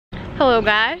Hello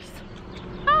guys.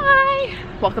 Hi.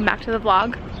 Welcome back to the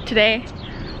vlog. Today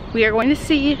we are going to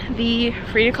see the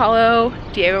Frida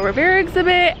Diego Rivera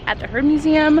exhibit at the Herb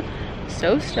Museum.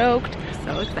 So stoked.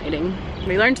 So exciting.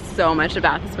 We learned so much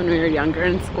about this when we were younger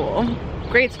in school.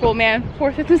 Great school, man.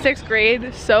 4th, 5th, and 6th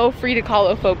grade. So Frida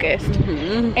Kahlo focused.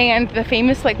 And the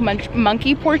famous like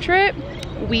monkey portrait,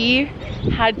 we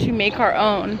had to make our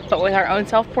own, but with our own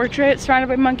self-portrait surrounded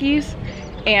by monkeys.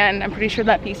 And I'm pretty sure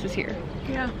that piece is here.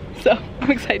 Yeah. So I'm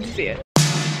excited to see it.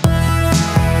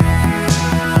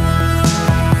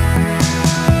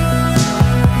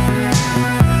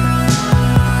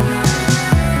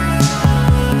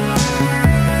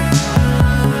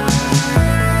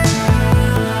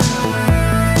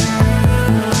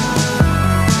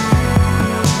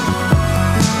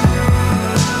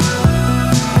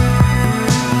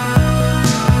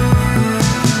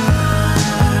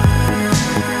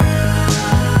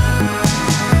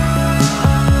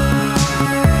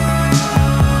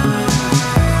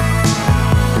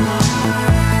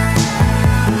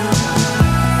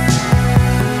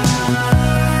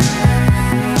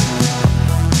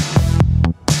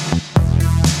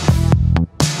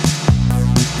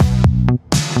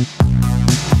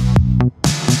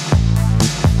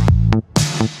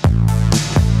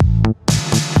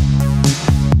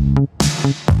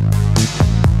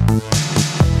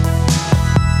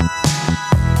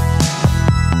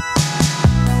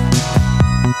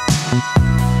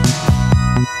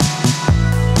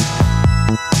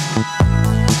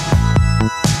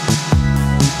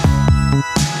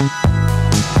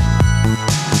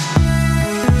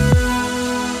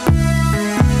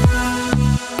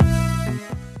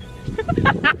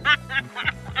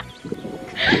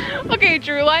 Okay,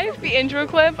 True Life, the intro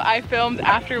clip I filmed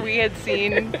after we had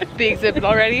seen the exhibit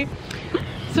already.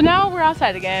 So now we're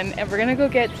outside again and we're gonna go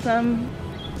get some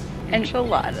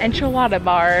enchilada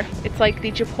bar. It's like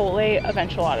the Chipotle of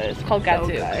enchiladas. It's called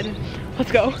Gadzook. So good.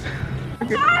 Let's go.